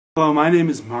Hello, my name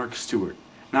is Mark Stewart,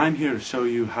 and I'm here to show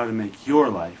you how to make your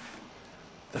life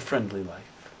the friendly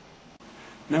life.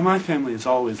 Now, my family has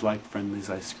always liked Friendly's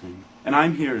ice cream, and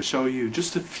I'm here to show you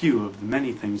just a few of the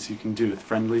many things you can do with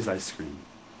Friendly's ice cream.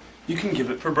 You can give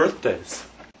it for birthdays.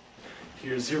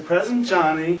 Here's your present,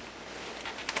 Johnny.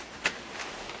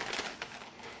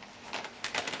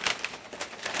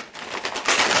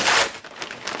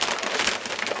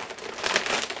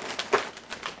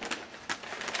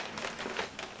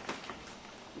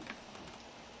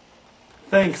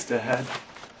 Thanks, Dad.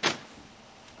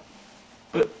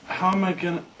 But how am I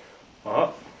gonna...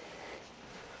 Oh.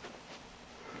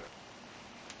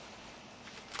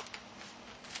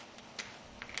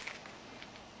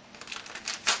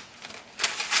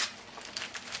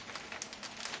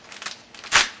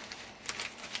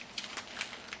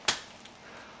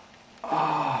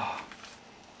 Oh.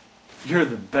 You're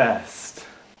the best.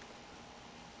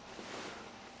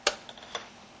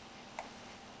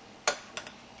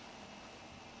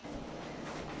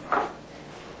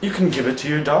 You can give it to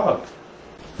your dog.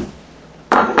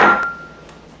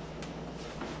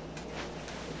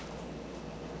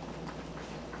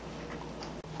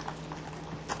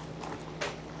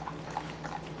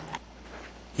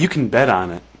 You can bet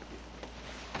on it.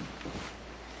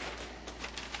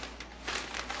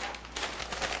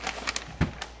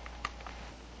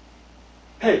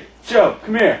 Hey, Joe,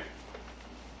 come here.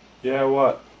 Yeah,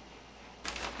 what?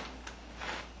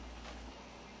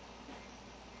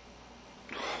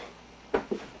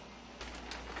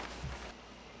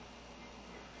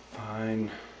 Fine.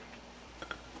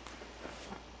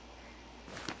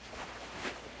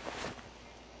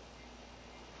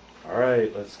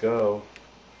 Alright, let's go.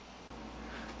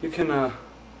 You can,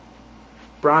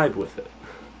 bribe with it.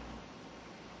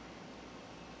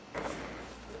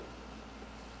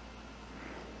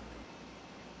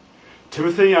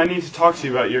 Timothy, I need to talk to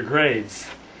you about your grades.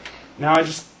 Now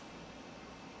Is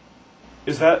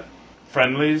that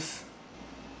Friendly's?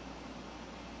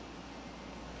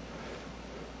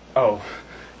 Oh,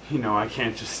 I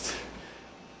can't just...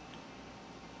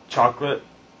 Chocolate?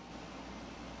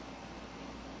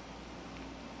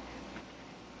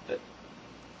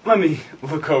 Let me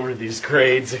look over these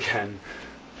grades again.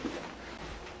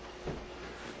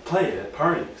 Play it at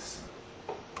parties.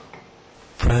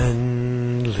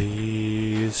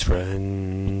 Friendlies,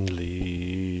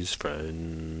 friendlies,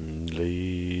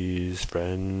 friendlies,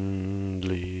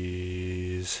 friendlies.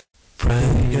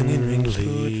 Friendlies, onion rings,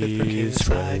 food fit for kids,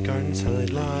 fried garden salad,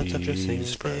 lots of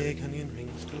dressings, big onion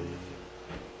rings, good.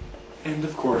 And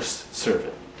of course, serve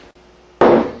it.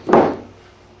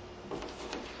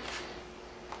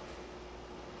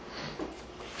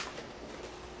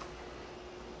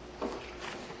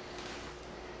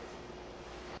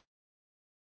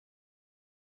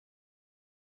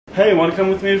 Hey, want to come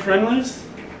with me to Friendly's?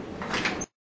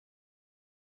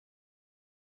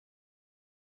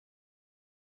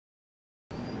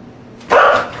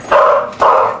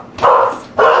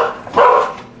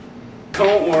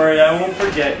 Don't worry, I won't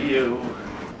forget you.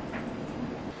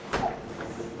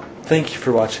 Thank you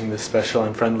for watching this special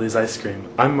on Friendly's Ice Cream.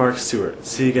 I'm Mark Stewart.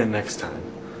 See you again next time.